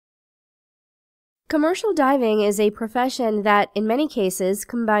Commercial diving is a profession that, in many cases,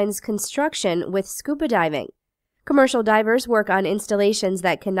 combines construction with scuba diving. Commercial divers work on installations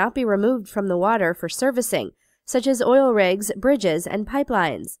that cannot be removed from the water for servicing, such as oil rigs, bridges, and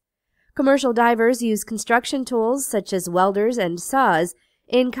pipelines. Commercial divers use construction tools such as welders and saws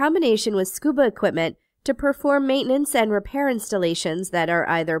in combination with scuba equipment to perform maintenance and repair installations that are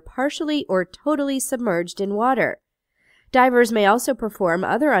either partially or totally submerged in water. Divers may also perform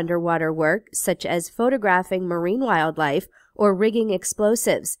other underwater work, such as photographing marine wildlife or rigging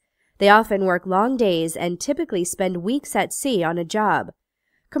explosives. They often work long days and typically spend weeks at sea on a job.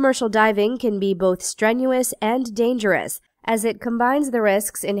 Commercial diving can be both strenuous and dangerous, as it combines the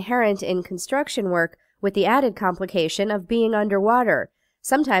risks inherent in construction work with the added complication of being underwater,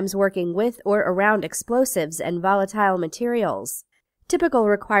 sometimes working with or around explosives and volatile materials. Typical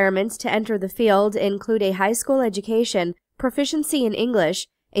requirements to enter the field include a high school education, proficiency in English,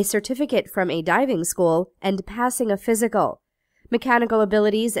 a certificate from a diving school, and passing a physical. Mechanical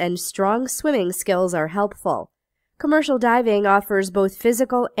abilities and strong swimming skills are helpful. Commercial diving offers both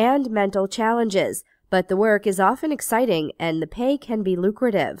physical and mental challenges, but the work is often exciting and the pay can be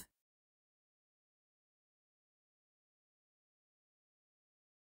lucrative.